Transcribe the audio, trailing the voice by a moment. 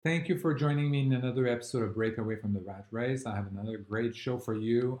Thank you for joining me in another episode of Breakaway from the Rat Race. I have another great show for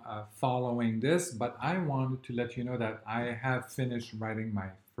you following this, but I wanted to let you know that I have finished writing my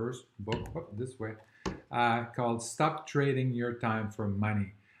first book, this way, called Stop Trading Your Time for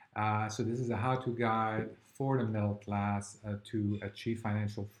Money. So, this is a how to guide for the middle class to achieve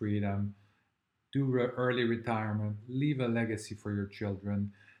financial freedom, do early retirement, leave a legacy for your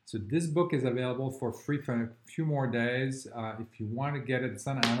children. So this book is available for free for a few more days. If you want to get it, it's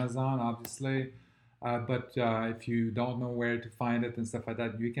on Amazon, obviously. But if you don't know where to find it and stuff like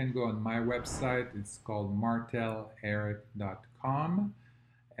that, you can go on my website. It's called marteleric.com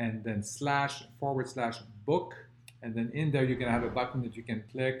and then slash forward slash book. And then in there, you're going to have a button that you can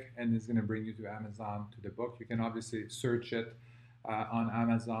click and it's going to bring you to Amazon to the book. You can obviously search it on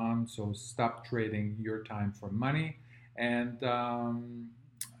Amazon. So stop trading your time for money. And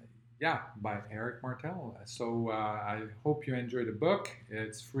yeah, by Eric Martel. So I hope you enjoy the book.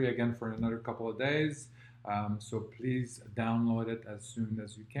 It's free again for another couple of days. So please download it as soon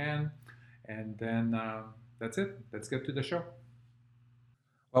as you can. And then that's it. Let's get to the show.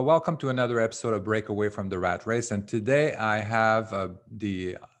 Well, welcome to another episode of Breakaway from the Rat Race. And today I have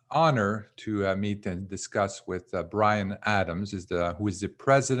the honor to meet and discuss with Brian Adams, who is the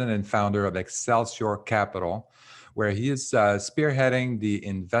president and founder of Excelsior Capital, where he is spearheading the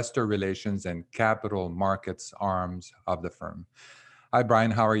investor relations and capital markets arms of the firm. Hi,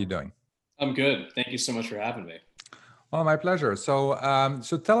 Brian. How are you doing? I'm good. Thank you so much for having me. Oh, my pleasure. So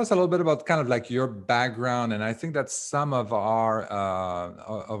tell us a little bit about kind of like your background, and I think that some of the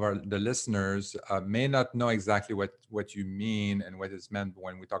listeners may not know exactly what you mean and what is meant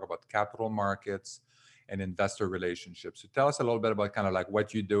when we talk about capital markets and investor relationships. So tell us a little bit about kind of like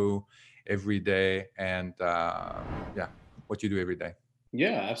what you do every day, and yeah, what you do every day.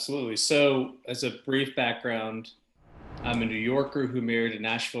 Yeah, absolutely. So, as a brief background, I'm a New Yorker who married a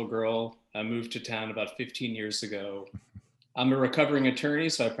Nashville girl. I moved to town about 15 years ago. I'm a recovering attorney,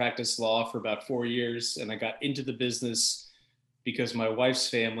 so I practiced law for about 4 years, and I got into the business because my wife's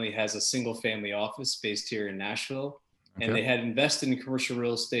family has a single family office based here in Nashville, and Okay. they had invested in commercial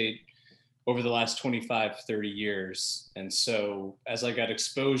real estate over the last 25, 30 years. And so, as I got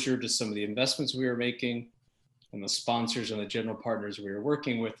exposure to some of the investments we were making, and the sponsors and the general partners we were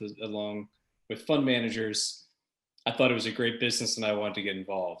working with, along with fund managers, I thought it was a great business and I wanted to get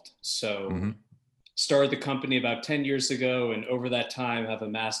involved. So Mm-hmm. started the company about 10 years ago, and over that time have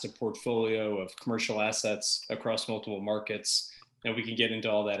amassed a portfolio of commercial assets across multiple markets. And we can get into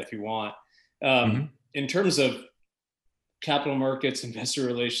all that if you want. Mm-hmm. In terms of capital markets, investor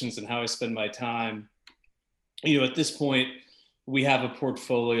relations, and how I spend my time, at this point, we have a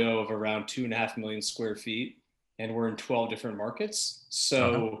portfolio of around 2.5 million square feet, and we're in 12 different markets. Uh-huh.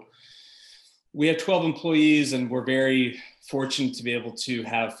 So we have 12 employees, and we're very fortunate to be able to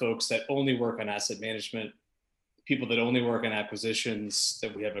have folks that only work on asset management, people that only work on acquisitions,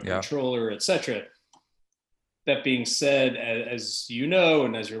 that we have a Yeah. controller, et cetera. That being said, as you know,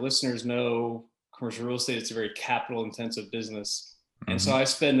 and as your listeners know, commercial real estate, it's a very capital intensive business. And Mm-hmm. so I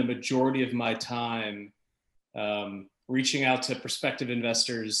spend the majority of my time reaching out to prospective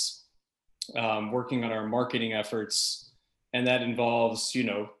investors, working on our marketing efforts. And that involves,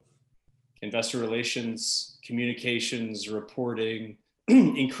 investor relations, communications, reporting,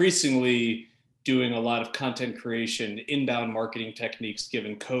 increasingly doing a lot of content creation, inbound marketing techniques.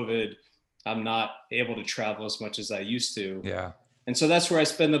 Given COVID, I'm not able to travel as much as I used to. Yeah. And so that's where I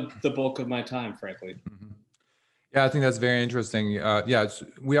spend the bulk of my time, frankly. Mm-hmm. Yeah, I think that's very interesting. Yeah,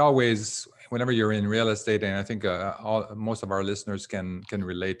 we always, whenever you're in real estate, and I think most of our listeners can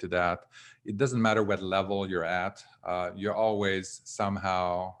relate to that. It doesn't matter what level you're at. You're always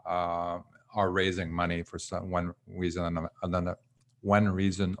somehow are raising money for one reason or another. One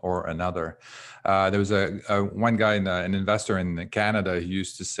reason or another. There was a one guy, an investor in Canada, who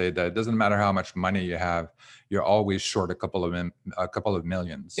used to say that it doesn't matter how much money you have, you're always short a couple of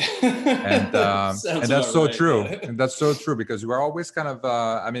millions. And Sounds that's about so right. true, Yeah. and that's so true, because we're always kind of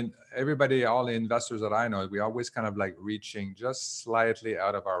I mean, everybody, all the investors that I know, we always kind of like reaching just slightly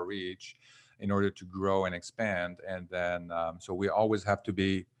out of our reach in order to grow and expand. And then so we always have to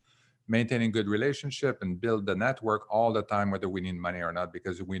be maintaining good relationship and build the network all the time, whether we need money or not,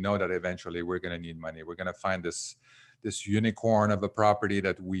 because we know that eventually we're going to need money. We're going to find this unicorn of a property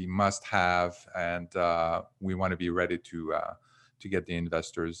that we must have, and we want to be ready to get the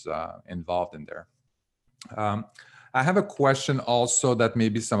investors involved in there. Um, I have a question also that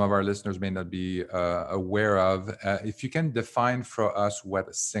maybe some of our listeners may not be aware of. If you can define for us what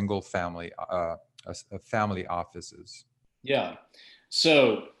a single family, a family office is. Yeah.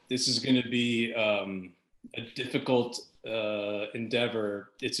 So this is going to be a difficult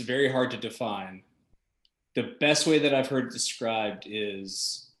endeavor, it's very hard to define. The best way that I've heard described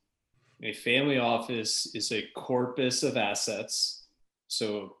is a family office is a corpus of assets.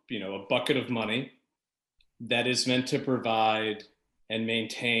 So, a bucket of money that is meant to provide and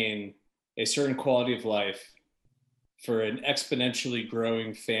maintain a certain quality of life for an exponentially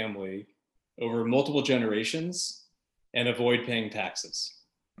growing family over multiple generations and avoid paying taxes.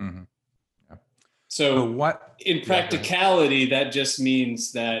 Mm-hmm. Yeah. So what? In practicality, that just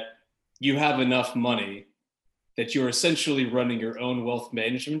means that you have enough money that you're essentially running your own wealth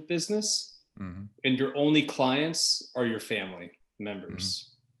management business, mm-hmm. and your only clients are your family members.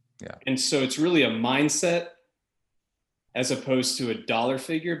 Mm-hmm. Yeah. And so it's really a mindset as opposed to a dollar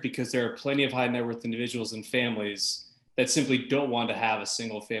figure, because there are plenty of high net worth individuals and families that simply don't want to have a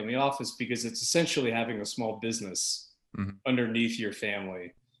single family office, because it's essentially having a small business mm-hmm. underneath your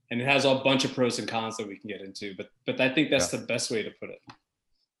family. And it has a bunch of pros and cons that we can get into, but I think that's the best way to put it.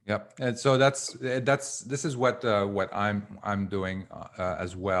 Yep, and so this is what I'm doing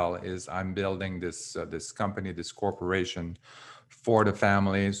as well. Is I'm building this company, this corporation for the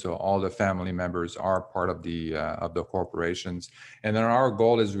family. So all the family members are part of the corporations, and then our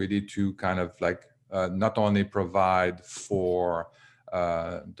goal is really to kind of like not only provide for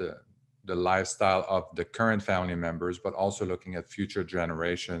the lifestyle of the current family members, but also looking at future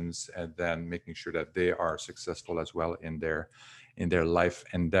generations, and then making sure that they are successful as well in their life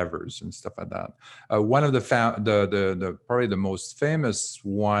endeavors and stuff like that. One of the probably the most famous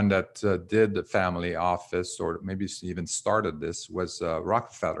one that did the family office, or maybe even started this, was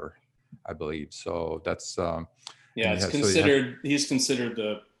Rockefeller, I believe. So that's it's considered. He's considered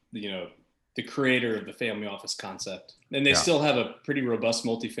the creator of the family office concept, and they still have a pretty robust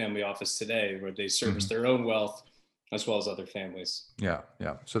multifamily office today, where they service mm-hmm. their own wealth as well as other families. Yeah.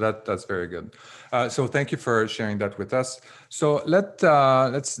 So that's very good. So thank you for sharing that with us. So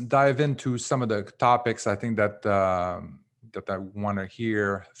let's dive into some of the topics. I think that that I want to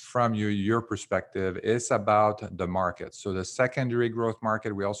hear from you. Your perspective is about the market. So the secondary growth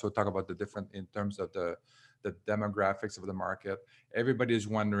market. We also talk about the different in terms of the demographics of the market. Everybody is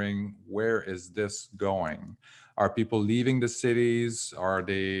wondering, where is this going? Are people leaving the cities? Are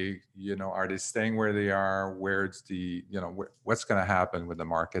they staying where they are? Where's what's going to happen with the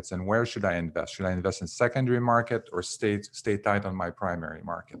markets, and where should I invest? Should I invest in secondary market or stay tight on my primary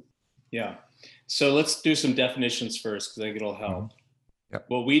market? Yeah. So let's do some definitions first, because I think it'll help. Mm-hmm. Yep.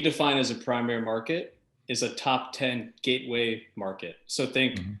 What we define as a primary market is a top 10 gateway market. So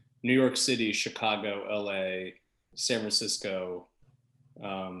think mm-hmm. New York City, Chicago, LA, San Francisco,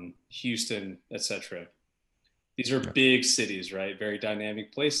 Houston, etc. These are big cities, right? Very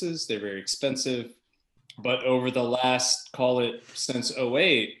dynamic places. They're very expensive. But over the last, call it since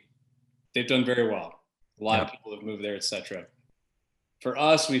 2008, they've done very well. A lot of people have moved there, etc. For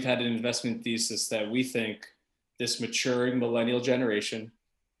us, we've had an investment thesis that we think this maturing millennial generation,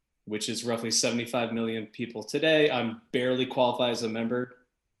 which is roughly 75 million people today. I'm barely qualified as a member,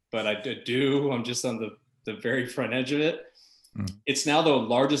 but I'm just on the very front edge of it. Mm. It's now the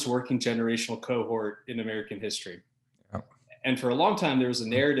largest working generational cohort in American history. Yep. And for a long time, there was a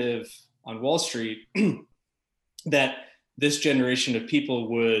narrative on Wall Street that this generation of people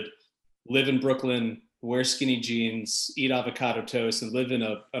would live in Brooklyn, wear skinny jeans, eat avocado toast, and live in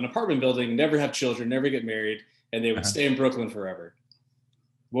an apartment building, never have children, never get married, and they would stay in Brooklyn forever.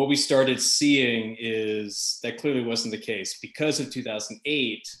 What we started seeing is that clearly wasn't the case. Because of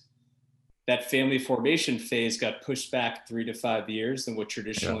 2008, that family formation phase got pushed back 3 to 5 years than what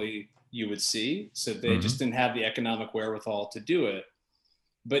traditionally you would see. So they just didn't have the economic wherewithal to do it.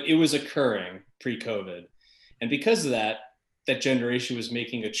 But it was occurring pre-COVID. And because of that generation was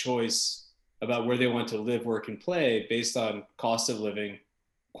making a choice about where they want to live, work, and play based on cost of living,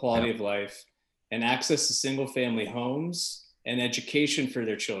 quality of life, and access to single family homes and education for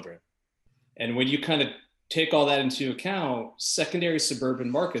their children. And when you kind of take all that into account, secondary suburban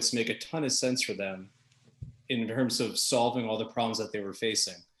markets make a ton of sense for them in terms of solving all the problems that they were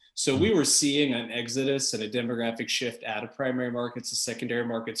facing. So we were seeing an exodus and a demographic shift out of primary markets to secondary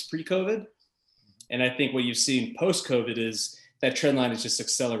markets pre-COVID. And I think what you've seen post-COVID is that trend line has just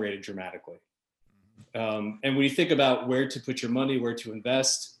accelerated dramatically. And when you think about where to put your money, where to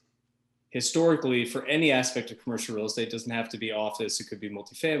invest, historically, for any aspect of commercial real estate, it doesn't have to be office, it could be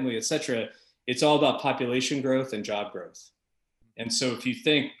multifamily, et cetera. It's all about population growth and job growth. And so if you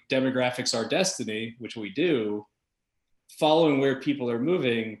think demographics are destiny, which we do, following where people are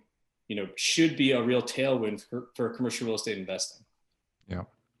moving, should be a real tailwind for commercial real estate investing. Yeah.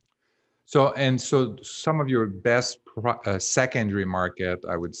 So some of your best secondary market,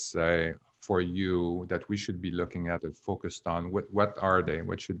 I would say, for you that we should be looking at and focused on? What are they?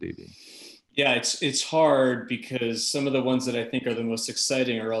 What should they be? Yeah, it's hard because some of the ones that I think are the most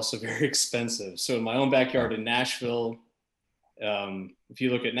exciting are also very expensive. So in my own backyard in Nashville, if you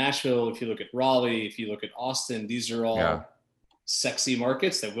look at Nashville, if you look at Raleigh, if you look at Austin, these are all sexy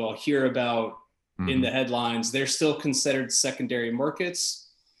markets that we'll hear about in the headlines. They're still considered secondary markets,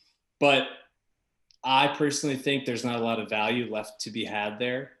 but I personally think there's not a lot of value left to be had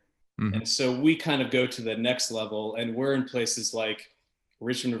there. And so we kind of go to the next level, and we're in places like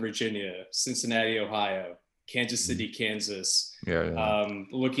Richmond, Virginia, Cincinnati, Ohio, Kansas City, Kansas.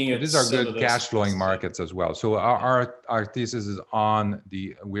 Looking at these are good cash flowing markets as well. So our thesis is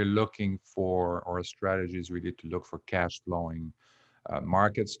we're looking for, our strategy is really to look for cash flowing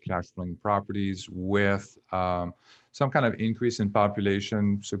markets, cash flowing properties with some kind of increase in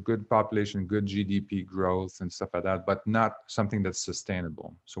population. So good population, good GDP growth and stuff like that, but not something that's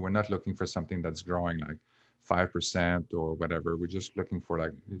sustainable. So we're not looking for something that's growing like 5% or whatever. We're just looking for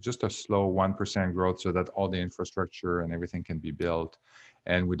like just a slow 1% growth so that all the infrastructure and everything can be built.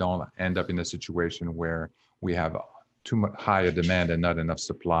 And we don't end up in a situation where we have too much higher demand and not enough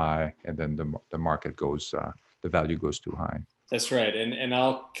supply. And then the market goes, the value goes too high. That's right. And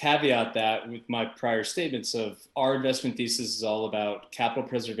I'll caveat that with my prior statements of our investment thesis is all about capital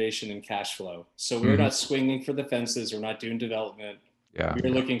preservation and cash flow. So we're not swinging for the fences. We're not doing development.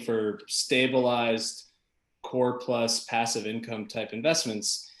 We're looking for stabilized core plus passive income type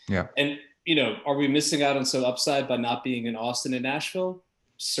investments. And, are we missing out on some upside by not being in Austin and Nashville?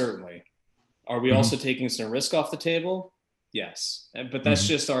 Certainly. Are we also taking some risk off the table? Yes. But that's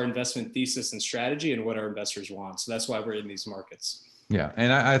just our investment thesis and strategy and what our investors want. So that's why we're in these markets. Yeah.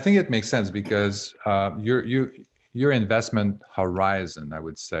 And I think it makes sense because your investment horizon, I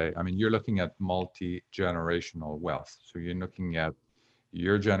would say, I mean, you're looking at multi-generational wealth. So you're looking at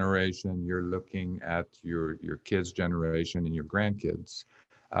your generation, you're looking at your kids' generation and your grandkids.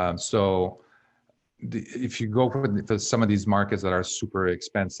 If you go for some of these markets that are super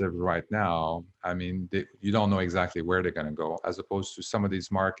expensive right now, I mean, you don't know exactly where they're going to go, as opposed to some of these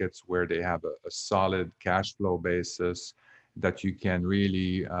markets where they have a solid cash flow basis that you can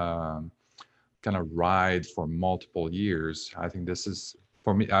really kind of ride for multiple years. I think this is,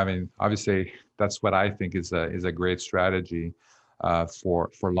 for me, I mean, obviously, that's what I think is a great strategy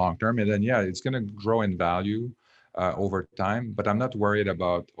for long term. And then, it's going to grow in value over time, but I'm not worried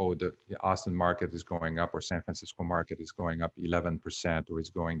about, the Austin market is going up or San Francisco market is going up 11% or it's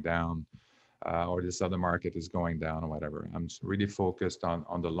going down, or this other market is going down or whatever. I'm really focused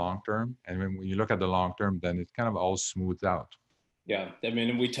on the long term. And when you look at the long term, then it kind of all smooths out. Yeah. I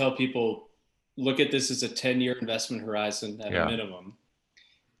mean, we tell people, look at this as a 10-year investment horizon at a minimum.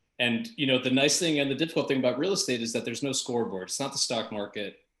 And, the nice thing and the difficult thing about real estate is that there's no scoreboard. It's not the stock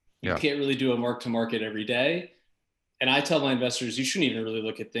market. You can't really do a mark to market every day. And I tell my investors, you shouldn't even really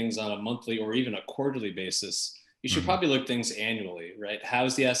look at things on a monthly or even a quarterly basis. You should probably look at things annually, right?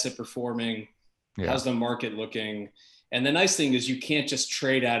 How's the asset performing? How's the market looking? And the nice thing is you can't just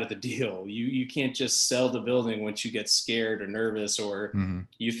trade out of the deal. You can't just sell the building once you get scared or nervous or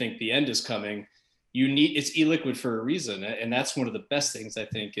you think the end is coming. It's illiquid for a reason. And that's one of the best things I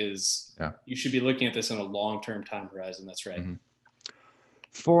think is you should be looking at this on a long-term time horizon. That's right.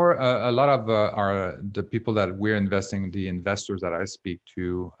 For a lot of the people that we're investing, the investors that I speak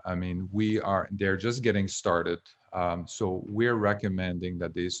to, I mean, they're just getting started. So we're recommending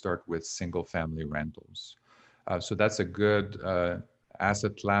that they start with single family rentals. So that's a good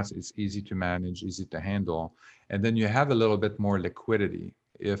asset class. It's easy to manage, easy to handle. And then you have a little bit more liquidity.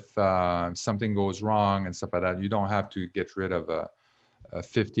 If something goes wrong and stuff like that, you don't have to get rid of a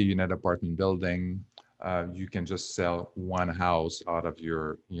 50-unit apartment building. You can just sell one house out of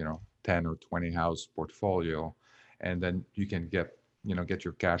your 10 or 20 house portfolio, and then you can get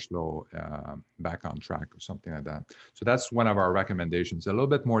your cash flow back on track or something like that. So that's one of our recommendations. A little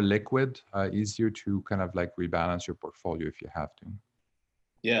bit more liquid, easier to kind of like rebalance your portfolio if you have to.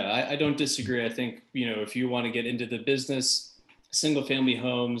 Yeah, I don't disagree. I think if you want to get into the business, single family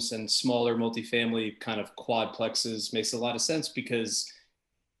homes and smaller multifamily kind of quadplexes makes a lot of sense because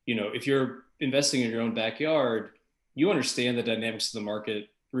if you're investing in your own backyard, you understand the dynamics of the market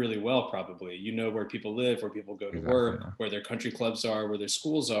really well, probably. Where people live, where people go to work, where their country clubs are, where their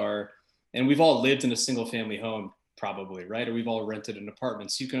schools are. And we've all lived in a single family home, probably, right? Or we've all rented an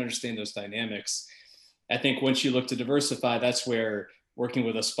apartment. So you can understand those dynamics. I think once you look to diversify, that's where working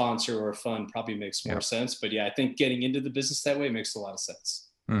with a sponsor or a fund probably makes more sense. But I think getting into the business that way makes a lot of sense.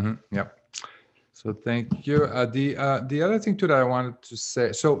 Yep. So thank you. The other thing too that I wanted to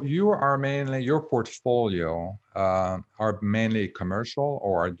say, so you are mainly, your portfolio are mainly commercial,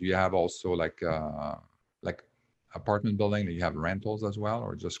 or do you have also like apartment building that you have rentals as well,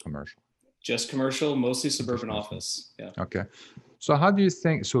 or just commercial? Just commercial, mostly Just suburban commercial. office. Yeah. Okay. So how do you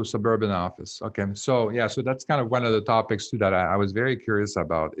think, so suburban office, okay. So yeah, so that's kind of one of the topics too that I was very curious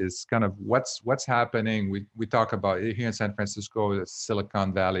about is kind of what's happening. We talk about it here in San Francisco, the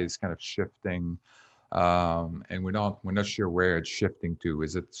Silicon Valley is kind of shifting. And we're not sure where it's shifting to.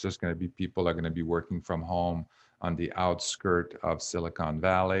 Is it just going to be people are going to be working from home on the outskirt of Silicon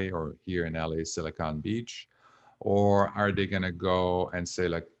Valley or here in LA, Silicon Beach? Or are they going to go and say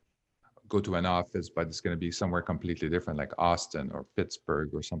like, go to an office, but it's going to be somewhere completely different, like Austin or Pittsburgh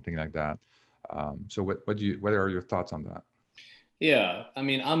or something like that? So what are your thoughts on that? Yeah, I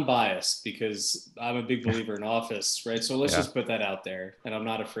mean, I'm biased because I'm a big believer in office, right? So let's Yeah, just put that out there, and I'm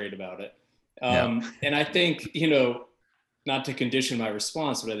not afraid about it. yeah, And I think, not to condition my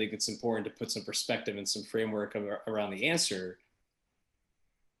response, but I think it's important to put some perspective and some framework around the answer.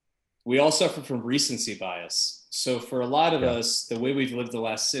 We all suffer from recency bias. So for a lot of yeah. us, the way we've lived the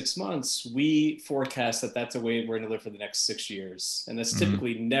last 6 months, we forecast that that's the way we're going to live for the next 6 years. And that's Hmm.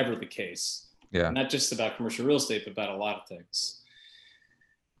 typically never the case, Yeah, not just about commercial real estate, but about a lot of things.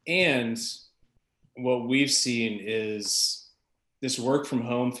 And what we've seen is this work from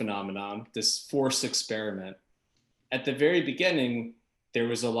home phenomenon, this forced experiment. At the very beginning, there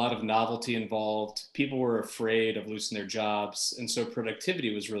was a lot of novelty involved. People were afraid of losing their jobs. And so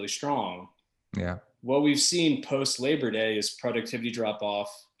productivity was really strong. yeah, What we've seen post Labor Day is productivity drop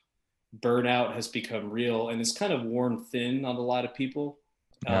off, burnout has become real, and it's kind of worn thin on a lot of people.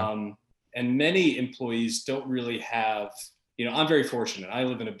 yeah, Um, and many employees don't really have, I'm very fortunate. I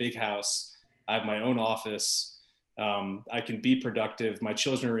live in a big house, I have my own office, I can be productive, my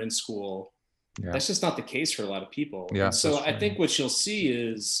children are in school. yeah, That's just not the case for a lot of people. And yeah. so That's I true. think what you'll see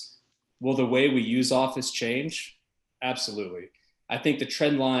is, will the way we use office change? Absolutely. I think the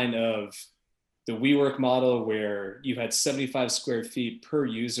trend line of the WeWork model, where you had 75 square feet per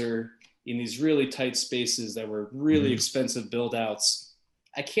user in these really tight spaces that were really Hmm. expensive build outs,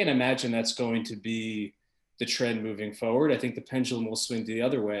 I can't imagine that's going to be the trend moving forward. I think the pendulum will swing the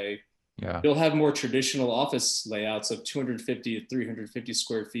other way. Yeah, You'll have more traditional office layouts of 250 to 350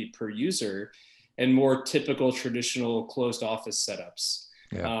 square feet per user and more typical traditional closed office setups.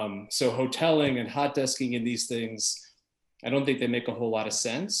 yeah. So hoteling and hot desking and these things, I don't think they make a whole lot of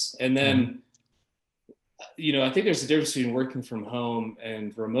sense. And Hmm. then, I think there's a difference between working from home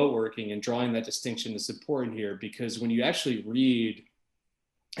and remote working, and drawing that distinction is important here, because when you actually read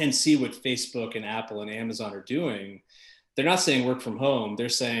and see what Facebook and Apple and Amazon are doing, they're not saying work from home. They're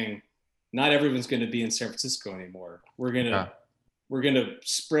saying not everyone's going to be in San Francisco anymore. Yeah, We're going to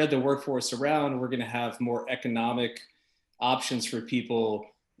spread the workforce around. We're going to have more economic options for people,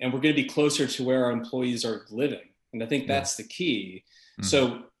 and we're going to be closer to where our employees are living. And I think yeah. that's the key. Hmm.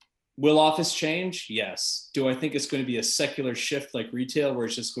 So will office change? Yes. Do I think it's going to be a secular shift like retail, where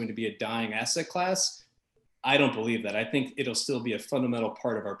it's just going to be a dying asset class? I don't believe that. I think it'll still be a fundamental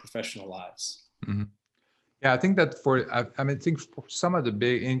part of our professional lives. Hmm. Yeah, I think that I mean, I think for some of the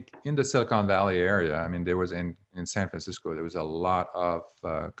big in the Silicon Valley area, I mean, there was in San Francisco, there was a lot of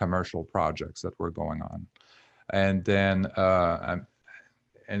commercial projects that were going on, and then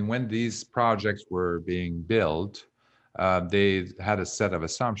and when these projects were being built, they had a set of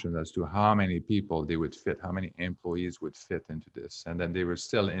assumptions as to how many people they would fit, how many employees would fit into this, and then they were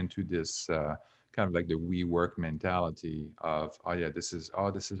still into this. Kind of like the WeWork mentality of, oh yeah, this is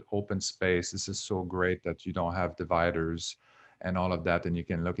open space. This is so great that you don't have dividers and all of that, and you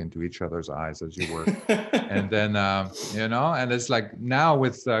can look into each other's eyes as you work. And then and it's like now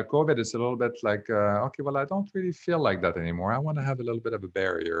with COVID, it's a little bit like, okay, well, I don't really feel like that anymore. I want to have a little bit of a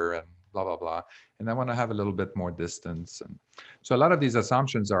barrier and blah blah blah, and I want to have a little bit more distance. And so a lot of these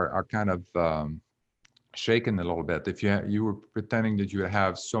assumptions are kind of shaken a little bit. If you were pretending that you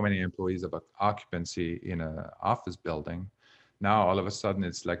have so many employees of occupancy in an office building, now all of a sudden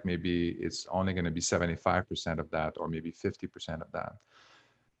it's like maybe it's only going to be 75% of that, or maybe 50% of that.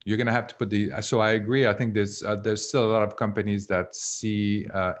 You're going to have to put so I agree. I think there's still a lot of companies that see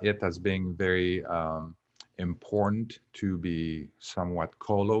it as being very important to be somewhat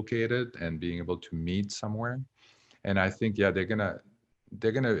co-located and being able to meet somewhere. And I think, yeah,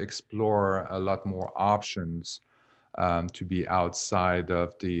 they're gonna explore a lot more options to be outside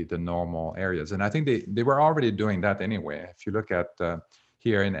of the normal areas. And I think they were already doing that anyway. If you look at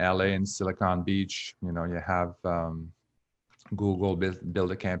here in LA in Silicon Beach, you have Google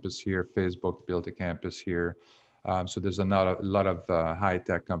build a campus here, Facebook built a campus here. So there's a lot of high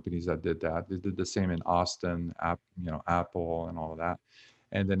tech companies that did that. They did the same in Austin, Apple and all of that.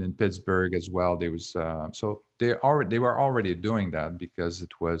 And then in Pittsburgh as well, there was so they were already doing that because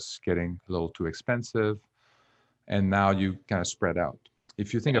it was getting a little too expensive, and now you kind of spread out.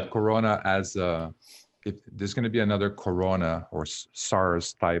 If you think Yeah. of Corona as if there's going to be another Corona or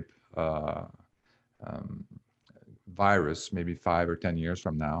SARS type um, virus, maybe 5 or 10 years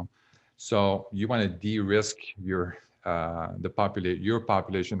from now. So you want to de-risk your your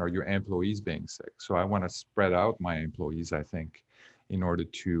population or your employees being sick. So I want to spread out my employees, I think, in order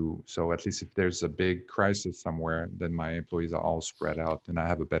to, so at least if there's a big crisis somewhere, then my employees are all spread out and I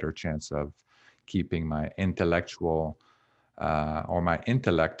have a better chance of keeping my intellectual or my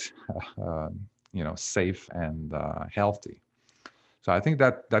intellect, safe and healthy. So I think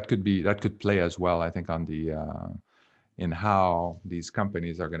that could play as well. I think on the in how these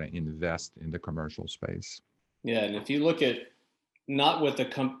companies are going to invest in the commercial space. Yeah, and if you look at not what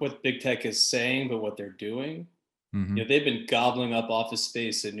what big tech is saying, but what they're doing, Mm-hmm. they've been gobbling up office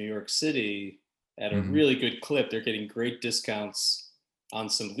space in New York City at a Mm-hmm. really good clip. They're getting great discounts on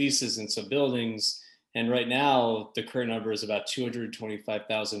some leases and some buildings. And right now, the current number is about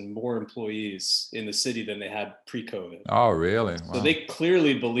 225,000 more employees in the city than they had pre-COVID. Oh, really? So Wow. they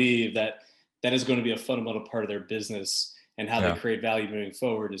clearly believe that that is going to be a fundamental part of their business and how Yeah. they create value moving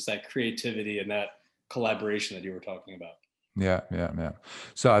forward is that creativity and that collaboration that you were talking about. Yeah.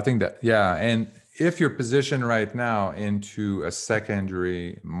 So I think that, yeah. And if you're positioned right now into a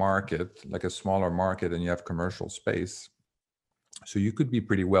secondary market, like a smaller market, and you have commercial space, so you could be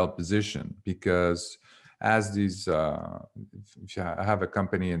pretty well positioned because as these, if you have a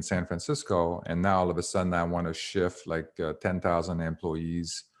company in San Francisco and now all of a sudden I want to shift like 10,000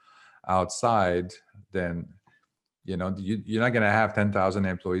 employees outside, then you're not going to have 10,000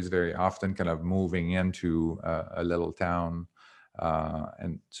 employees very often kind of moving into a little town.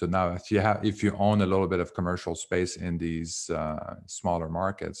 And so now if you own a little bit of commercial space in these smaller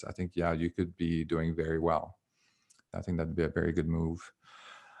markets, I think, yeah, you could be doing very well. I think that'd be a very good move.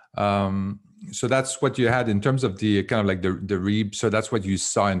 So that's what you had in terms of the kind of like so that's what you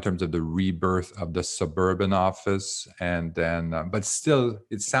saw in terms of the rebirth of the suburban office. And then, but still,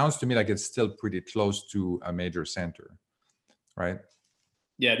 it sounds to me like it's still pretty close to a major center, right?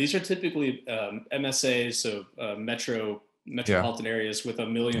 Yeah, these are typically MSAs, so metropolitan areas with a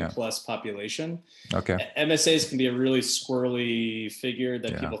million plus population. Okay. MSAs can be a really squirrely figure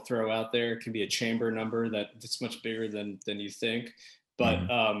that Yeah. people throw out there. It can be a chamber number that's much bigger than you think. But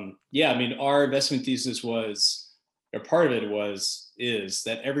yeah, I mean, our investment thesis was, or part of it is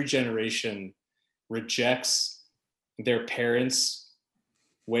that every generation rejects their parents'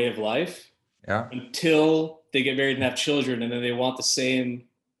 way of life Yeah. until they get married and have children, and then they want the same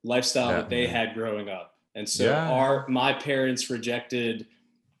lifestyle Yeah, that they yeah. had growing up. And so Yeah. my parents rejected,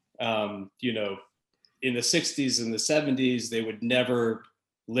 in the 60s and the 70s, they would never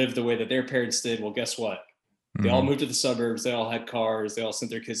live the way that their parents did. Well, guess what? They all moved to the suburbs. They all had cars. They all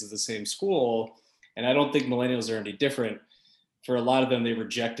sent their kids to the same school. And I don't think millennials are any different. For a lot of them, they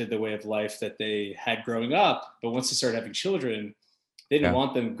rejected the way of life that they had growing up. But once they started having children, they didn't Yeah.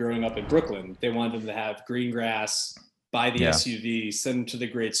 want them growing up in Brooklyn. They wanted them to have green grass, buy the Yeah. SUV, send them to the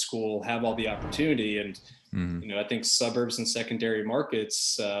great school, have all the opportunity. And, I think suburbs and secondary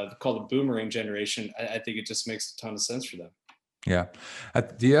markets, called the boomerang generation, I think it just makes a ton of sense for them. Yeah.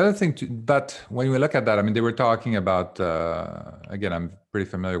 The other thing, but when we look at that, I mean, they were talking about, again, I'm pretty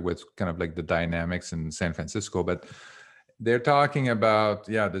familiar with kind of like the dynamics in San Francisco, but they're talking about,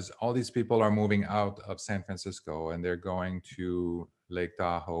 there's all these people are moving out of San Francisco and they're going to Lake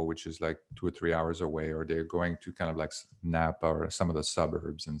Tahoe, which is like 2 or 3 hours away, or they're going to kind of like Napa or some of the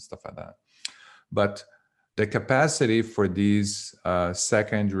suburbs and stuff like that. But the capacity for these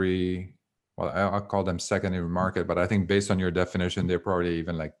secondary, well, I'll call them secondary market, but I think based on your definition, they're probably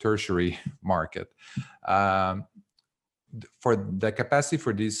even like tertiary market. For the capacity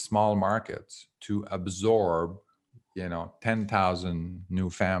for these small markets to absorb, 10,000 new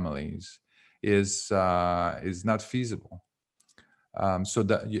families is not feasible. So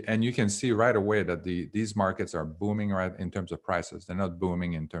that, and you can see right away that these markets are booming right in terms of prices. They're not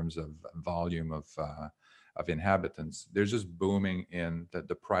booming in terms of volume of inhabitants. They're just booming in that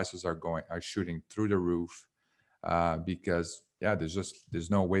the prices are shooting through the roof because there's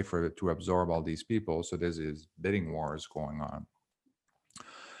no way for it to absorb all these people. So there's these bidding wars going on.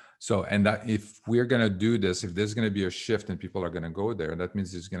 So, and that if we're going to do this, if there's going to be a shift and people are going to go there, that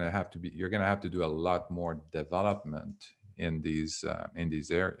means you're going to have to do a lot more development in these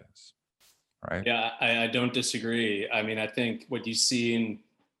areas, right? Yeah, I don't disagree. I mean, I think what you see in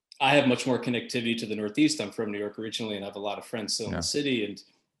I have much more connectivity to the Northeast. I'm from New York originally, and I have a lot of friends still in the Yeah. city. And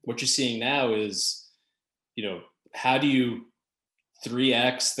what you're seeing now is, you know, how do you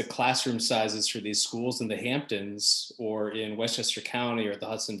 3x the classroom sizes for these schools in the Hamptons or in Westchester County or the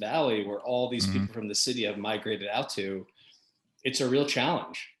Hudson Valley, where all these Hmm. people from the city have migrated out to? It's a real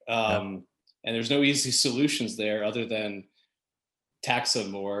challenge. Yeah. And there's no easy solutions there other than tax them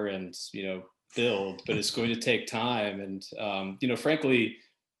more and, you know, build, but it's going to take time. And, you know, frankly,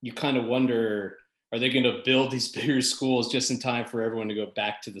 you kind of wonder, are they going to build these bigger schools just in time for everyone to go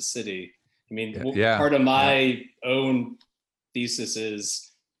back to the city? I mean, Yeah. Yeah. part of Yeah. my own thesis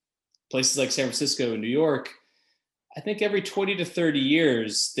is places like San Francisco and New York, I think every 20 to 30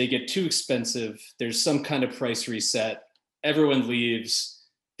 years, they get too expensive. There's some kind of price reset. Everyone leaves.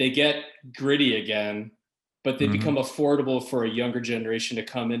 They get gritty again, but they Hmm. become affordable for a younger generation to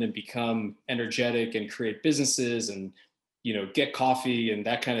come in and become energetic and create businesses and, you know, get coffee and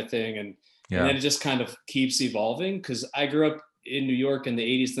that kind of thing. And Yeah. then it just kind of keeps evolving. Because I grew up in New York in the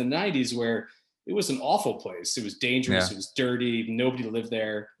 80s and the 90s where it was an awful place. It was dangerous. Yeah. It was dirty. Nobody lived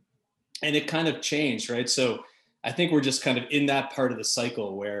there. And it kind of changed, right? So I think we're just kind of in that part of the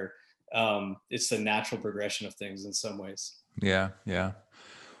cycle where it's the natural progression of things in some ways. Yeah. Yeah.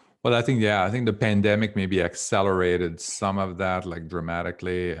 Well, I think the pandemic maybe accelerated some of that like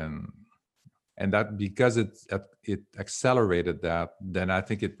dramatically, and that because it accelerated that, then I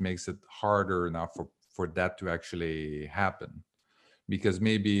think it makes it harder now for that to actually happen. Because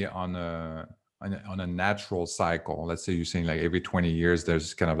maybe on a natural cycle, let's say you're saying like every 20 years,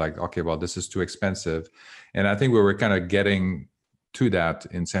 there's kind of like, okay, well, this is too expensive. And I think we were kind of getting to that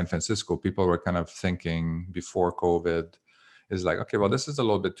in San Francisco. People were kind of thinking before COVID is like, okay, well, this is a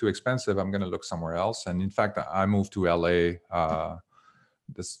little bit too expensive. I'm going to look somewhere else. And in fact, I moved to LA.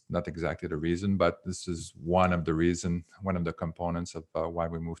 This is not exactly the reason, but this is one of the components of why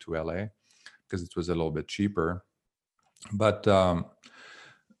we moved to LA, because it was a little bit cheaper. But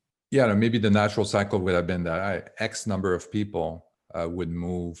yeah, maybe the natural cycle would have been that X number of people would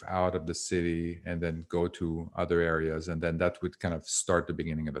move out of the city and then go to other areas, and then that would kind of start the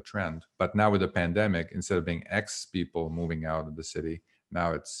beginning of a trend. But now with the pandemic, instead of being X people moving out of the city,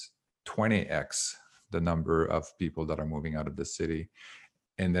 now it's 20X the number of people that are moving out of the city,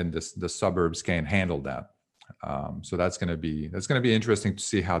 and then the suburbs can't handle that. So that's going to be interesting to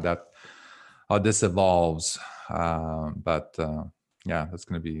see how this evolves. But yeah, that's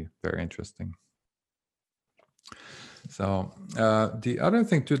going to be very interesting. So the other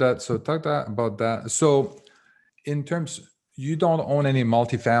thing to that, so about that. So in terms, you don't own any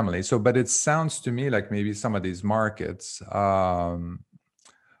multifamily. So, but it sounds to me like maybe some of these markets, the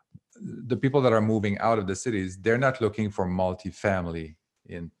people that are moving out of the cities, they're not looking for multifamily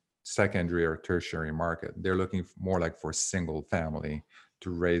in secondary or tertiary market. They're looking more like for single family to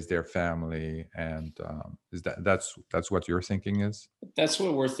raise their family. And is that's what your thinking is? That's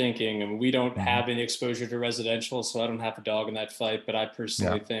what we're thinking. And we don't Mhm. have any exposure to residential, so I don't have a dog in that fight. But I Yeah.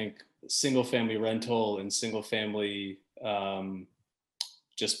 personally think single family rental and single family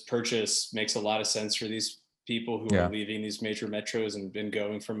just purchase makes a lot of sense for these people who are Yeah. leaving these major metros and been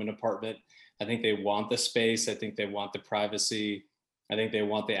going from an apartment. I think they want the space. I think they want the privacy. I think they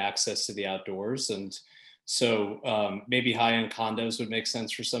want the access to the outdoors. And so maybe high end condos would make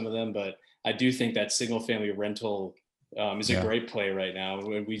sense for some of them. But I do think that single family rental is a Yeah. great play right now.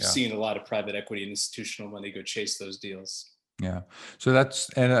 We've Yeah. seen a lot of private equity and institutional money go chase those deals. Yeah. So that's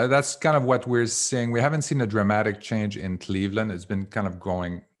kind of what we're seeing. We haven't seen a dramatic change in Cleveland. It's been kind of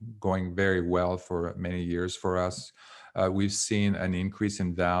going very well for many years for us. We've seen an increase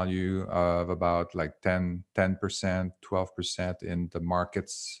in value of about like 10%, 12% in the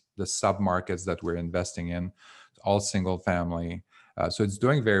markets, the sub markets that we're investing in, all single family. So it's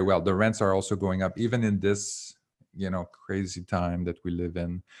doing very well. The rents are also going up, even in this, crazy time that we live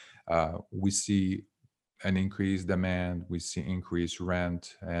in. We see an increased demand, we see increased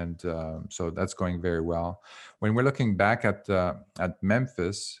rent, and so that's going very well. When we're looking back at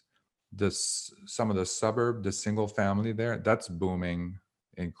Memphis, some of the suburb, the single family there, that's booming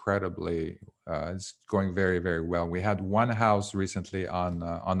incredibly. It's going very, very well. We had one house recently on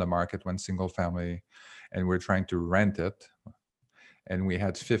the market, one single family, and we're trying to rent it, and we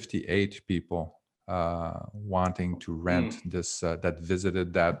had 58 people wanting to rent this that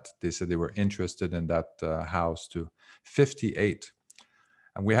visited that. They said they were interested in that house too. 58.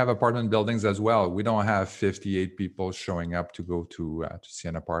 And we have apartment buildings as well. We don't have 58 people showing up to go to see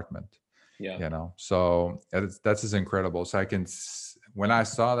an apartment. Yeah. So that's just incredible. So when I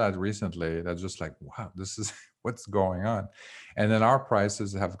saw that recently, that's just like, wow, this is what's going on. And then our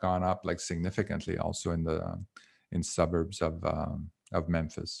prices have gone up like significantly also in suburbs of of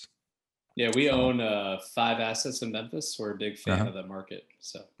Memphis. Yeah, we So, own 5 assets in Memphis. We're a big fan of the market.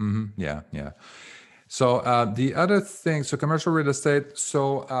 So yeah, yeah. So the other thing, so commercial real estate.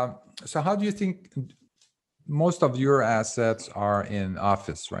 So how do you think most of your assets are in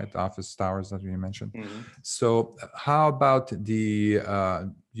office, right? Office towers that you mentioned. mhm. So how about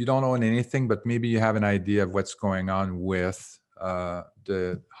you don't own anything, but maybe you have an idea of what's going on with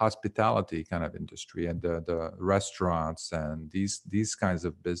the hospitality kind of industry and the restaurants and these kinds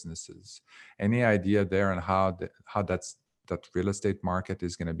of businesses. Any idea there on how that real estate market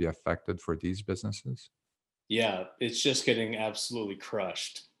is going to be affected for these businesses? Yeah, it's just getting absolutely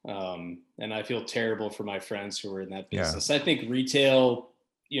crushed. And I feel terrible for my friends who are in that Yeah. business. I think retail,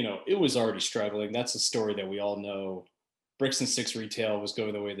 it was already struggling. That's a story that we all know. Bricks and sticks retail was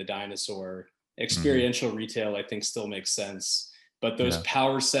going the way of the dinosaur. Experiential retail, I think, still makes sense. But those Yeah.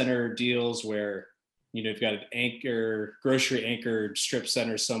 power center deals where, you've got an grocery anchored strip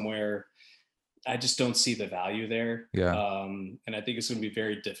center somewhere, I just don't see the value there. Yeah. And I think it's going to be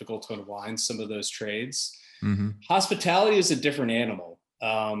very difficult to unwind some of those trades. Mm-hmm. Hospitality is a different animal.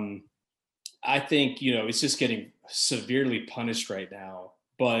 I think, it's just getting severely punished right now,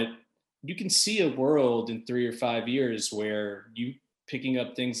 but you can see a world in 3 or 5 years where you picking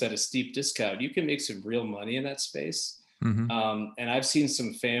up things at a steep discount, you can make some real money in that space. Mm-hmm. And I've seen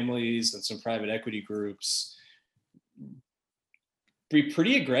some families and some private equity groups be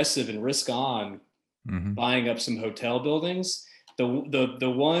pretty aggressive and risk on Mm-hmm. buying up some hotel buildings.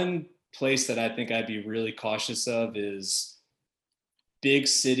 The one place that I think I'd be really cautious of is big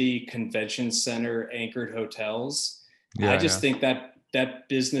city convention center anchored hotels. I Yeah. just Yeah. think that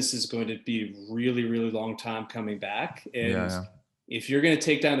business is going to be really, really long time coming back. And Yeah. if you're going to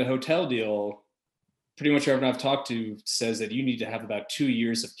take down a hotel deal, pretty much everyone I've talked to says that you need to have about 2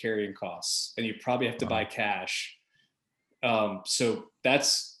 years of carrying costs, and you probably have to buy cash. So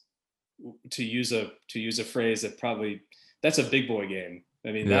that's, to use a phrase that's a big boy game.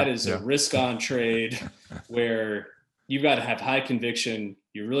 I mean, Yeah. that is Yeah. a risk on trade where you've got to have high conviction.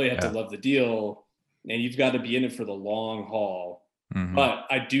 You really have to Yeah. love the deal, and you've got to be in it for the long haul. Mm-hmm. But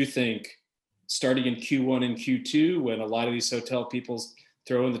I do think starting in Q1 and Q2, when a lot of these hotel people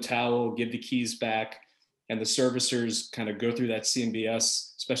throw in the towel, give the keys back, and the servicers kind of go through that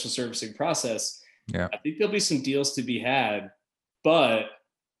CMBS special servicing process, Yeah. I think there'll be some deals to be had, but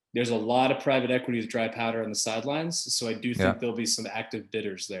there's a lot of private equity with dry powder on the sidelines. So I do think there'll be some active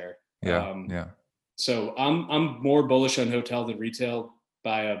bidders there. Yeah. Yeah. So I'm more bullish on hotel than retail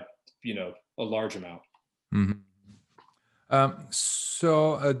by a large amount. Mm-hmm.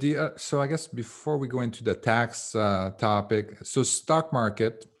 So I guess before we go into the tax topic, so stock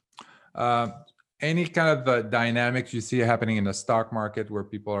market, any kind of dynamics you see happening in the stock market where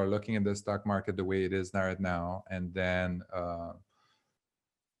people are looking at the stock market the way it is right now, and then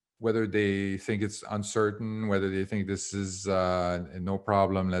whether they think it's uncertain, whether they think this is no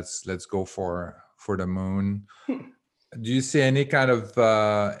problem, let's go for the moon. Do you see any kind of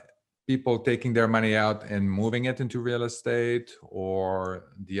people taking their money out and moving it into real estate, or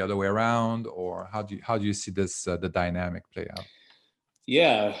the other way around, or how do you see this the dynamic play out?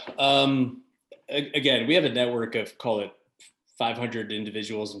 Yeah. Again, we have a network of, call it, 500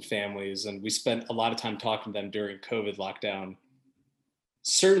 individuals and families, and we spent a lot of time talking to them during COVID lockdown.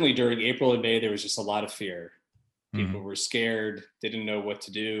 Certainly during April and May, there was just a lot of fear. People were scared. They didn't know what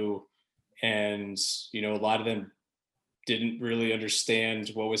to do. And, a lot of them didn't really understand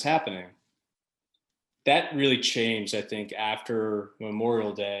what was happening. That really changed, I think, after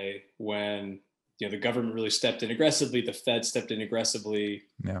Memorial Day, when the government really stepped in aggressively, the Fed stepped in aggressively.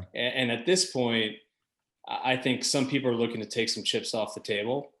 Yeah. And at this point, I think some people are looking to take some chips off the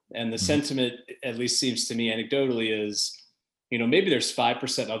table. And the sentiment, at least seems to me anecdotally, is, maybe there's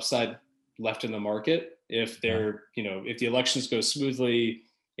 5% upside left in the market if if the elections go smoothly,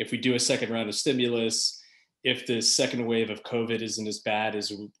 if we do a second round of stimulus, if the second wave of COVID isn't as bad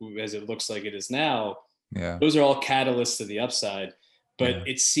as it looks like it is now. Yeah. Those are all catalysts to the upside. But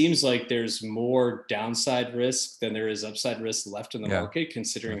it seems like there's more downside risk than there is upside risk left in the market,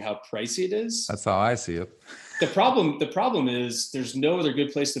 considering how pricey it is. That's how I see it. The problem is there's no other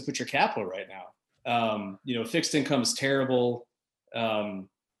good place to put your capital right now. Fixed income is terrible. Bonds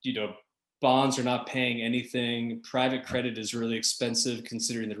are not paying anything. Private credit is really expensive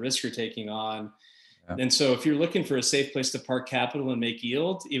considering the risk you're taking on. Yeah. And so if you're looking for a safe place to park capital and make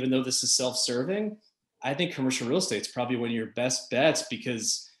yield, even though this is self-serving, I think commercial real estate is probably one of your best bets,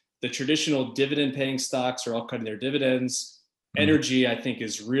 because the traditional dividend paying stocks are all cutting their dividends. Energy, I think,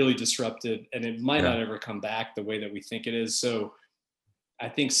 is really disrupted, and it might not ever come back the way that we think it is. So I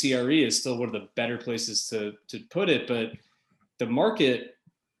think CRE is still one of the better places to put it, but the market,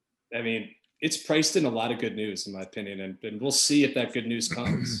 I mean, it's priced in a lot of good news, in my opinion, and we'll see if that good news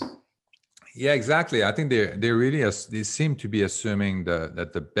comes. Yeah, exactly. I think they really they seem to be assuming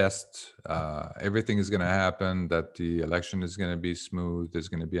that the best everything is going to happen, that the election is going to be smooth, there's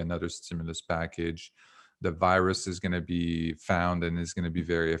going to be another stimulus package, the virus is going to be found and is going to be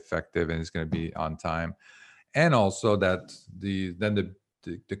very effective and it's going to be on time, and also that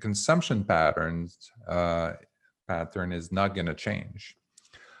the consumption pattern is not going to change.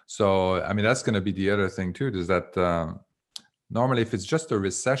 So I mean that's going to be the other thing too, is that normally if it's just a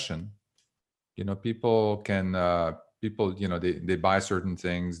recession, people they buy certain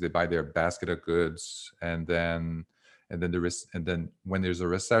things, they buy their basket of goods, and then when there's a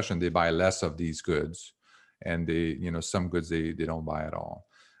recession, they buy less of these goods, and some goods they don't buy at all,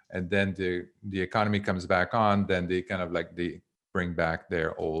 and then the economy comes back on, then they kind of like they bring back their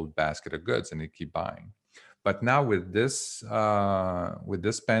old basket of goods and they keep buying. But now with this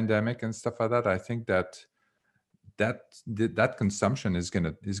pandemic and stuff like that, I think that consumption is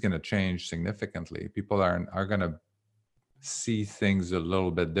gonna change significantly. People are gonna see things a little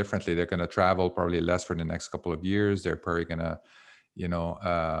bit differently. They're gonna travel probably less for the next couple of years. They're probably gonna,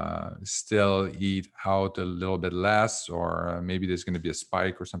 still eat out a little bit less, or maybe there's gonna be a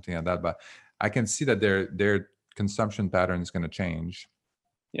spike or something like that. But I can see that their consumption pattern is gonna change.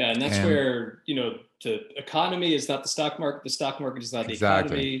 Yeah, and that's where, the economy is not the stock market. The stock market is not the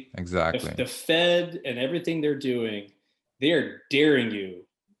economy. Exactly. The Fed and everything they're doing, they're daring you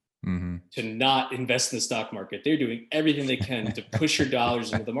to not invest in the stock market. They're doing everything they can to push your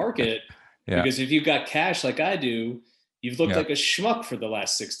dollars into the market. Yeah. Because if you've got cash like I do, you've looked like a schmuck for the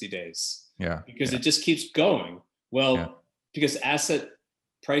last 60 days. Yeah. Because it just keeps going. Well, because asset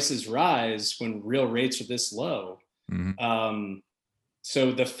prices rise when real rates are this low.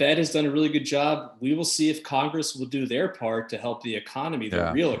 So the Fed has done a really good job. We will see if Congress will do their part to help the economy,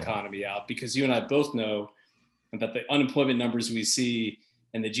 the real economy out, because you and I both know that the unemployment numbers we see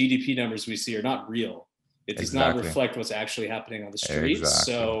and the GDP numbers we see are not real. It does not reflect what's actually happening on the streets.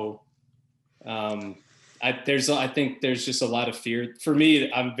 So I think there's just a lot of fear. For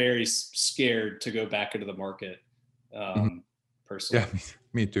me, I'm very scared to go back into the market personally. Yeah,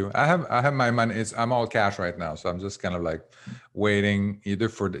 me too. I have my money. I'm all cash right now, so I'm just kind of like waiting either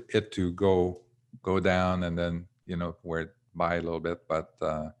for it to go down and then buy a little bit. But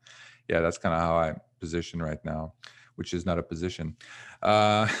that's kind of how I position right now, which is not a position.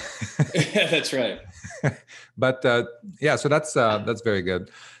 That's right. But so that's very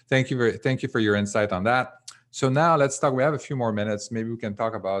good. Thank you for your insight on that. So now let's talk. We have a few more minutes. Maybe we can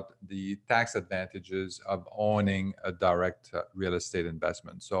talk about the tax advantages of owning a direct real estate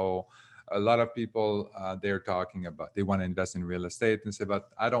investment. So a lot of people, they're talking about, they want to invest in real estate and say, but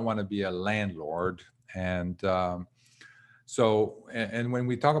I don't want to be a landlord. And when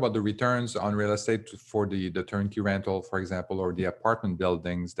we talk about the returns on real estate for the turnkey rental, for example, or the apartment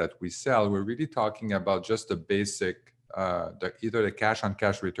buildings that we sell, we're really talking about just the basic, either the cash on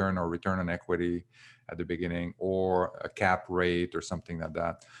cash return or return on equity at the beginning, or a cap rate or something like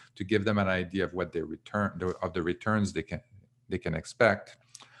that, to give them an idea of what the returns they can expect.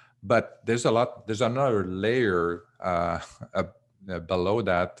 But there's another layer below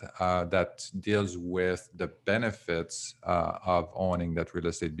that that deals with the benefits of owning that real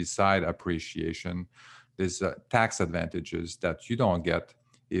estate. Beside appreciation, there's tax advantages that you don't get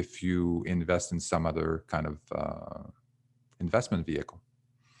if you invest in some other kind of investment vehicle.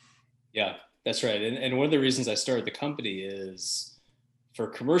 Yeah, that's right. And one of the reasons I started the company is for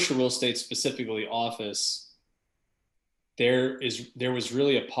commercial real estate, specifically office, there was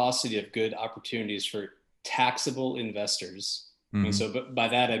really a paucity of good opportunities for taxable investors. And so, but by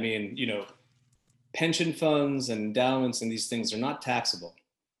that, I mean, pension funds and endowments and these things are not taxable.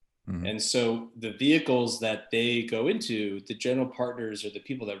 And so the vehicles that they go into, the general partners or the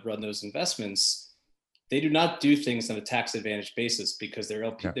people that run those investments, they do not do things on a tax advantage basis because their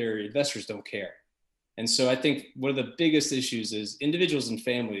investors don't care. And so I think one of the biggest issues is individuals and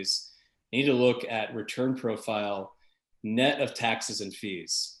families need to look at return profile net of taxes and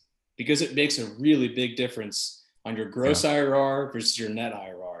fees, because it makes a really big difference on your gross IRR versus your net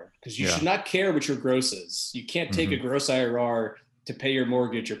IRR, because you should not care what your gross is. You can't take a gross IRR to pay your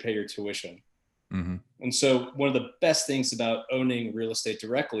mortgage or pay your tuition. And so one of the best things about owning real estate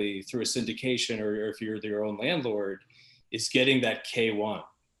directly through a syndication, or if you're your own landlord, is getting that K1,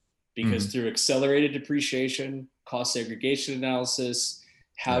 because through accelerated depreciation, cost segregation analysis,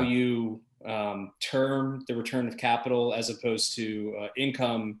 how you term the return of capital as opposed to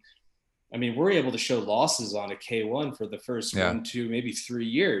income. I mean, we're able to show losses on a K1 for the first 1, 2, maybe 3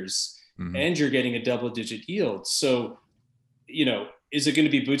 years, and you're getting a double-digit yield. So is it going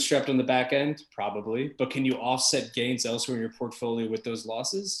to be bootstrapped on the back end? Probably. But can you offset gains elsewhere in your portfolio with those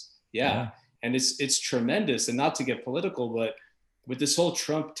losses? Yeah. And it's tremendous. And not to get political, but with this whole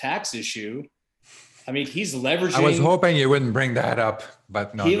Trump tax issue, I mean, he's leveraging. I was hoping you wouldn't bring that up,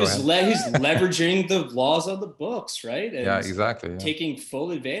 but no, he's leveraging the laws on the books, right? And yeah, exactly. taking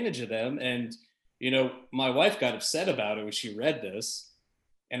full advantage of them. And, my wife got upset about it when she read this.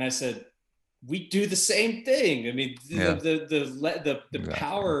 And I said, we do the same thing. I mean, the exactly.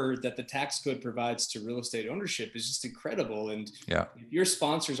 power that the tax code provides to real estate ownership is just incredible. And if your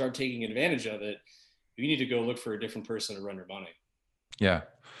sponsors aren't taking advantage of it, you need to go look for a different person to run your money. Yeah.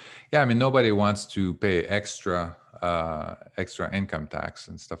 I mean, nobody wants to pay extra income tax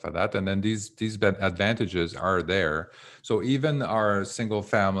and stuff like that. And then these advantages are there. So even our single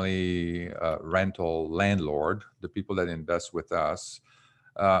family rental landlord, the people that invest with us,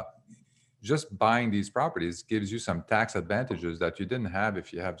 just buying these properties gives you some tax advantages that you didn't have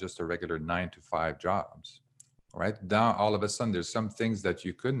if you have just a regular 9-to-5 jobs, right? Now, all of a sudden, there's some things that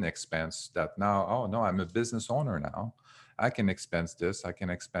you couldn't expense that now, oh no, I'm a business owner now. I can expense this, I can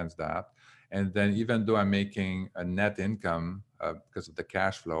expense that. And then even though I'm making a net income because of the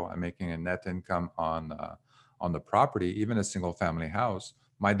cash flow, I'm making a net income on the property, even a single family house,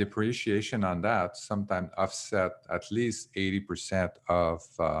 my depreciation on that sometimes offset at least 80% of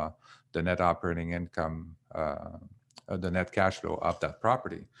the net operating income, the net cash flow of that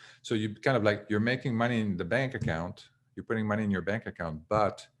property. So you kind of like, you're making money in the bank account, you're putting money in your bank account,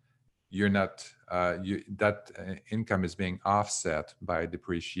 but you're not, that income is being offset by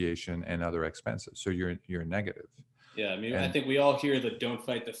depreciation and other expenses. So you're negative. Yeah, I mean, I think we all hear the don't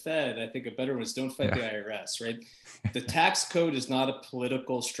fight the Fed. I think a better one is don't fight the IRS, right? The tax code is not a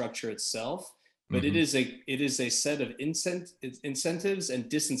political structure itself, but it is a set of incentives and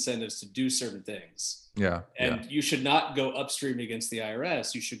disincentives to do certain things. And you should not go upstream against the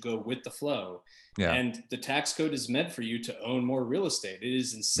IRS. You should go with the flow. And the tax code is meant for you to own more real estate. It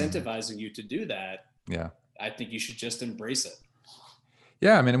is incentivizing you to do that. I think you should just embrace it.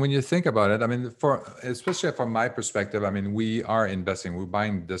 Yeah, I mean, when you think about it, I mean, especially from my perspective, I mean, we are investing. We're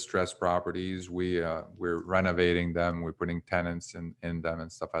buying distressed properties. We're renovating them. We're putting tenants in them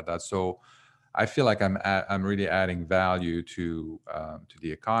and stuff like that. So I feel like I'm really adding value to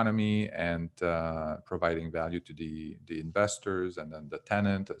the economy and providing value to the investors and then the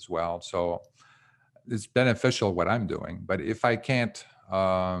tenant as well. So it's beneficial what I'm doing. But if I can't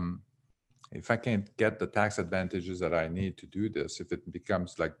get the tax advantages that I need to do this, if it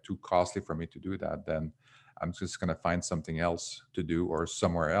becomes like too costly for me to do that, then I'm just going to find something else to do or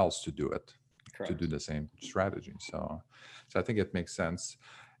somewhere else to do it. Correct. To do the same strategy. So I think it makes sense.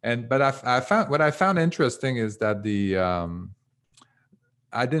 But I found interesting is that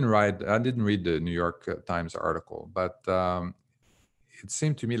I didn't read the New York Times article, but it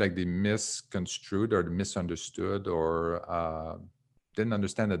seemed to me like they misconstrued or misunderstood or didn't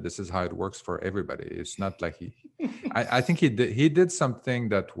understand that this is how it works for everybody. It's not like I think he did something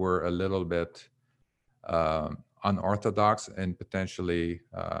that were a little bit unorthodox and potentially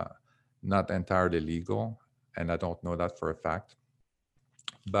not entirely legal, and I don't know that for a fact.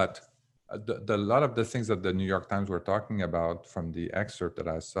 But a lot of the things that the New York Times were talking about from the excerpt that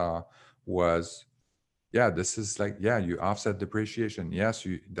I saw was, this is like, you offset depreciation. Yes,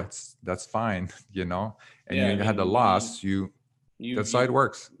 that's fine, and you had a loss. That's how it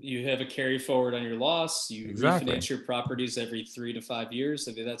works. You have a carry forward on your loss. You refinance your properties every 3 to 5 years.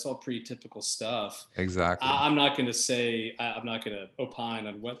 I mean, that's all pretty typical stuff. Exactly. I'm not going to opine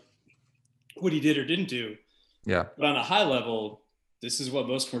on what he did or didn't do. Yeah. But on a high level, this is what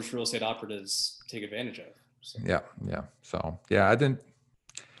most commercial real estate operatives take advantage of. So. Yeah. So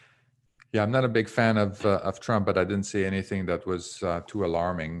I'm not a big fan of Trump, but I didn't see anything that was too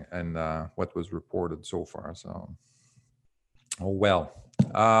alarming in what was reported so far. So,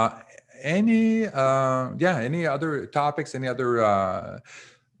 any other topics? Any other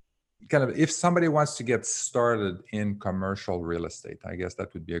kind of, if somebody wants to get started in commercial real estate, I guess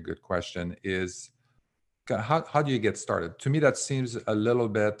that would be a good question. Is how do you get started? To me, that seems a little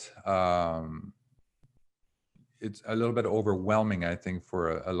bit. It's a little bit overwhelming, I think,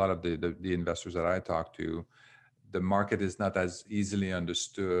 for a lot of the investors that I talk to. The market is not as easily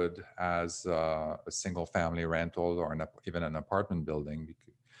understood as a single family rental or even an apartment building.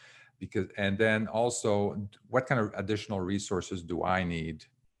 And then also, what kind of additional resources do I need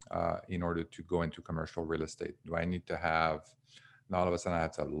in order to go into commercial real estate? Do I need to have, all of a sudden I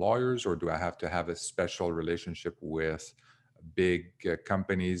have to have lawyers, or do I have to have a special relationship with big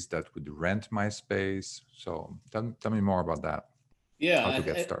companies that would rent my space? So tell me more about that. Yeah. How to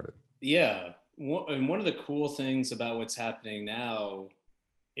get started. Yeah. one of the cool things about what's happening now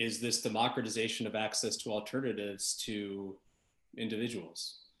is this democratization of access to alternatives to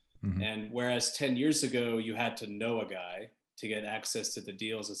individuals. Mhm. And whereas 10 years ago, you had to know a guy to get access to the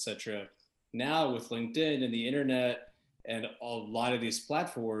deals, et cetera. Now with LinkedIn and the internet and a lot of these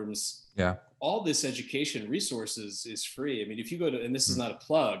platforms, Yeah. all this education resources is free. I mean, if you go to, and this is Mm. not a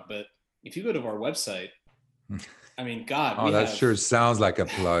plug, but if you go to our website, I mean, God, Oh, we that have. sure sounds like a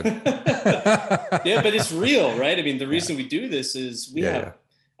plug. Yeah, but it's real, right? I mean, the Yeah. reason we do this is we Yeah, have, yeah.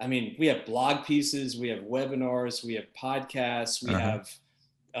 I mean, we have blog pieces, we have webinars, we have podcasts, we Uh-huh.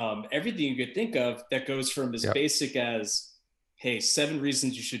 have everything you could think of that goes from as Yeah. basic as, hey, 7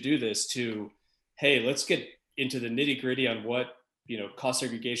 reasons you should do this to, hey, let's get into the nitty gritty on what, cost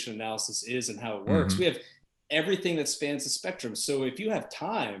segregation analysis is and how it works. Mhm. We have everything that spans the spectrum. So if you have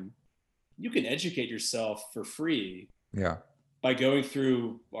time, you can educate yourself for free Yeah. by going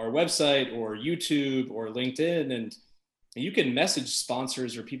through our website or YouTube or LinkedIn, and you can message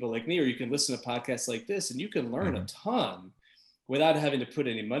sponsors or people like me, or you can listen to podcasts like this, and you can learn a Mhm. ton without having to put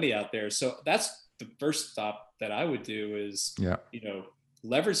any money out there. So that's the first stop that I would do is, Yeah.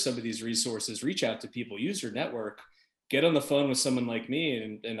 leverage some of these resources, reach out to people, use your network, get on the phone with someone like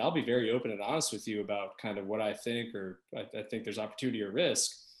me, and I'll be very open and honest with you about kind of what I think, or I think there's opportunity or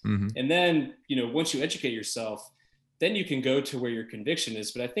risk. Mhm. And then, once you educate yourself, then you can go to where your conviction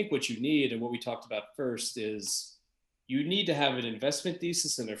is. But I think what you need, and what we talked about first, is you need to have an investment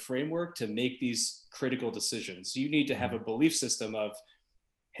thesis and a framework to make these critical decisions. You need to have a belief system of,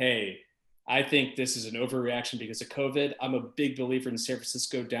 hey, I think this is an overreaction because of COVID. I'm a big believer in San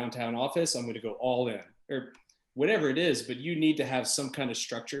Francisco downtown office. I'm going to go all in, or whatever it is. But you need to have some kind of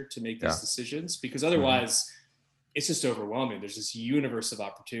structure to make these Yeah. decisions, because Mhm. otherwise it's just overwhelming. There's this universe of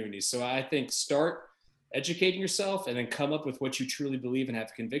opportunities. So I think start educating yourself and then come up with what you truly believe and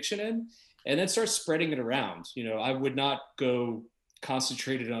have conviction in, and then start spreading it around. I would not go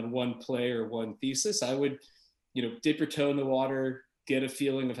concentrated on one play or one thesis. I would, dip your toe in the water, get a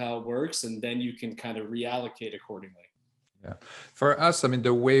feeling of how it works, and then you can kind of reallocate accordingly. Yeah. For us, I mean,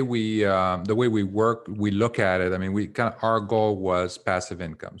 the way we work, we look at it. I mean, our goal was passive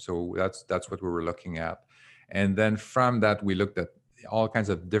income, so that's what we were looking at, and then from that, we looked at all kinds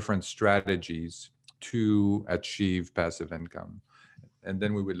of different strategies to achieve passive income, and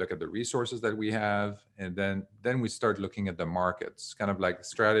then we would look at the resources that we have, and then we start looking at the markets, kind of like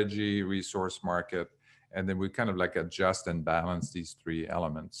strategy, resource, market, and then we kind of like adjust and balance these three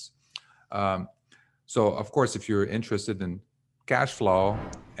elements. Um, so, of course, if you're interested in cash flow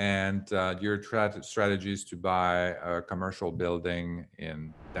and your strategy is to buy a commercial building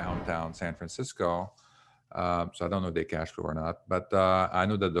in downtown San Francisco, so I don't know if they cash flow or not, but I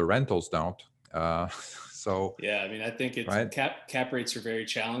know that the rentals don't. So, Yeah, I mean, I think it's right? cap rates are very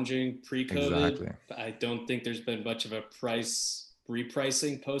challenging pre-COVID. Exactly. I don't think there's been much of a price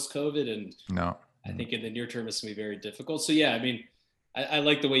repricing post-COVID, and No. I think in the near term it's gonna be very difficult. So yeah, I mean, I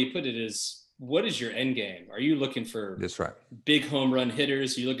like the way you put it. Is what is your end game? Are you looking for That's right. big home run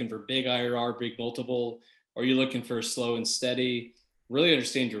hitters? Are you looking for big IRR, big multiple? Are you looking for slow and steady? Really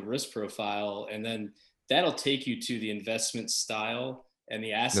understand your risk profile, and then that'll take you to the investment style and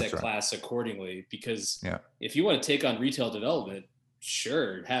the That's asset right. class accordingly. Because Yeah. if you want to take on retail development,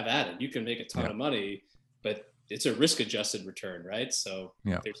 sure, have at it. You can make a ton Yeah. of money, but it's a risk adjusted return, right? So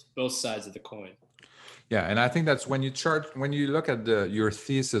Yeah. there's both sides of the coin. Yeah, and I think that's when you look at your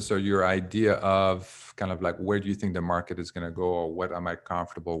thesis or your idea of kind of like where do you think the market is going to go, or what am I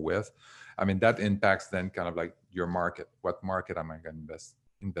comfortable with? I mean, that impacts then kind of like your market. What market am I going to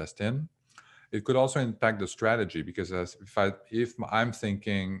invest in? It could also impact the strategy, because if I'm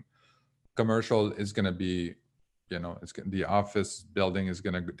thinking commercial is going to be, the office building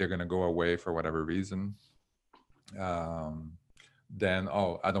they're going to go away for whatever reason. Then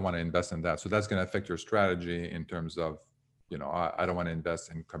I don't want to invest in that, so that's going to affect your strategy in terms of, I don't want to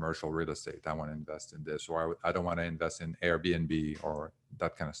invest in commercial real estate, I want to invest in this, or I don't want to invest in Airbnb or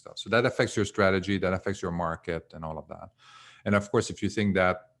that kind of stuff. So that affects your strategy, that affects your market and all of that. And of course, if you think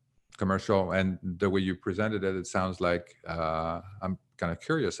that commercial, and the way you presented it, it sounds like I'm kind of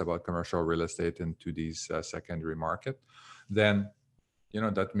curious about commercial real estate into these secondary market, then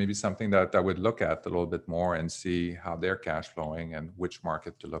that may be something that I would look at a little bit more and see how they're cash flowing and which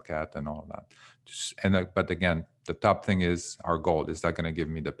market to look at and all of that. But again, the top thing is our goal. Is that going to give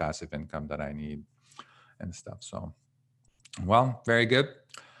me the passive income that I need and stuff? So, well, very good.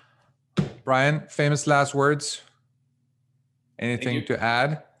 Brian, famous last words. Anything to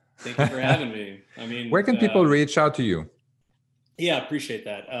add? Thank you for having me. I mean, where can people reach out to you? Yeah, appreciate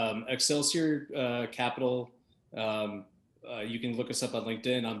that. Excelsior Capital you can look us up on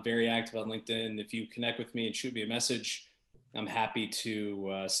LinkedIn. I'm very active on LinkedIn. If you connect with me and shoot me a message, I'm happy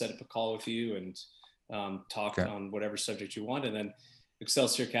to set up a call with you and talk on whatever subject you want. And then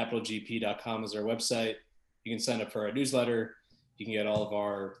ExcelsiorCapitalGP.com is our website. You can sign up for our newsletter. You can get all of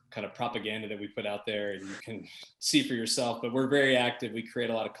our kind of propaganda that we put out there, and you can see for yourself. But we're very active. We create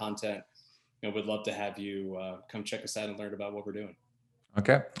a lot of content. We'd love to have you come check us out and learn about what we're doing.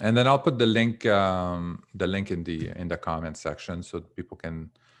 Okay, and then I'll put the link in the comment section so people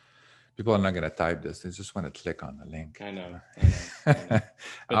are not going to type this; they just want to click on the link. I know.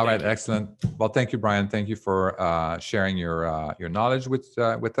 All right, excellent. Well, thank you, Brian. Thank you for sharing your knowledge with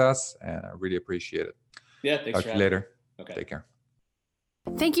us, and I really appreciate it. Yeah, thanks. Talk to you later. Okay. Take care.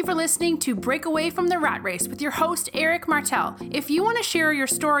 Thank you for listening to Break Away from the Rat Race with your host, Eric Martel. If you want to share your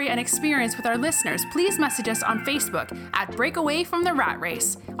story and experience with our listeners, please message us on Facebook at Break Away from the Rat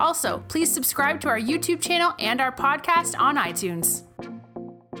Race. Also, please subscribe to our YouTube channel and our podcast on iTunes.